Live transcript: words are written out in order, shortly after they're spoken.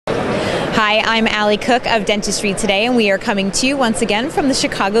Hi, I'm Allie Cook of Dentistry Today, and we are coming to you once again from the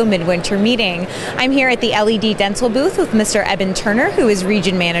Chicago Midwinter Meeting. I'm here at the LED Dental booth with Mr. Ebon Turner, who is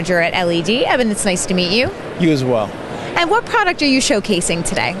Region Manager at LED. Ebon, it's nice to meet you. You as well. And what product are you showcasing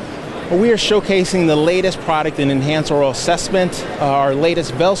today? Well, we are showcasing the latest product in enhanced oral assessment, our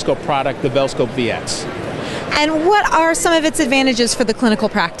latest VELscope product, the VELscope Vx. And what are some of its advantages for the clinical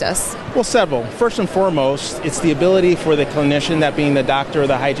practice? Well, several. First and foremost, it's the ability for the clinician, that being the doctor or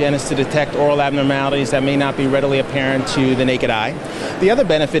the hygienist, to detect oral abnormalities that may not be readily apparent to the naked eye. The other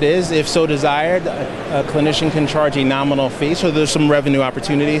benefit is, if so desired, a clinician can charge a nominal fee, so there's some revenue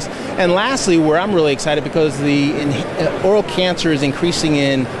opportunities. And lastly, where I'm really excited, because the oral cancer is increasing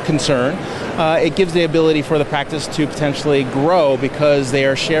in concern, it gives the ability for the practice to potentially grow because they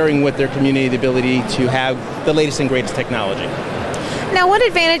are sharing with their community the ability to have the latest and greatest technology. Now, what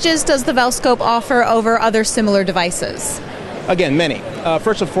advantages does the VELscope offer over other similar devices? Again, many.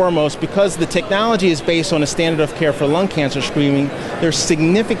 First and foremost, because the technology is based on a standard of care for lung cancer screening, there's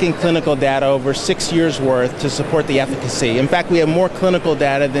significant clinical data, over 6 years worth, to support the efficacy. In fact, we have more clinical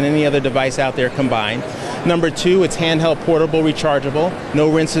data than any other device out there combined. Number two, it's handheld, portable, rechargeable. No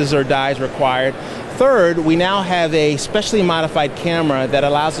rinses or dyes required. Third, we now have a specially modified camera that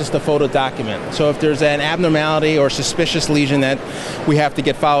allows us to photo document. So if there's an abnormality or suspicious lesion that we have to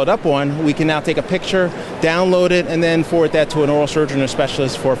get followed up on, we can now take a picture, download it, and then forward that to an oral surgeon or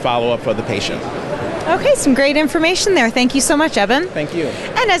specialist for follow-up for the patient. Okay, some great information there. Thank you so much, Ebon. Thank you.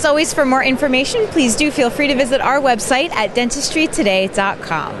 And as always, for more information, please do feel free to visit our website at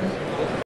dentistrytoday.com.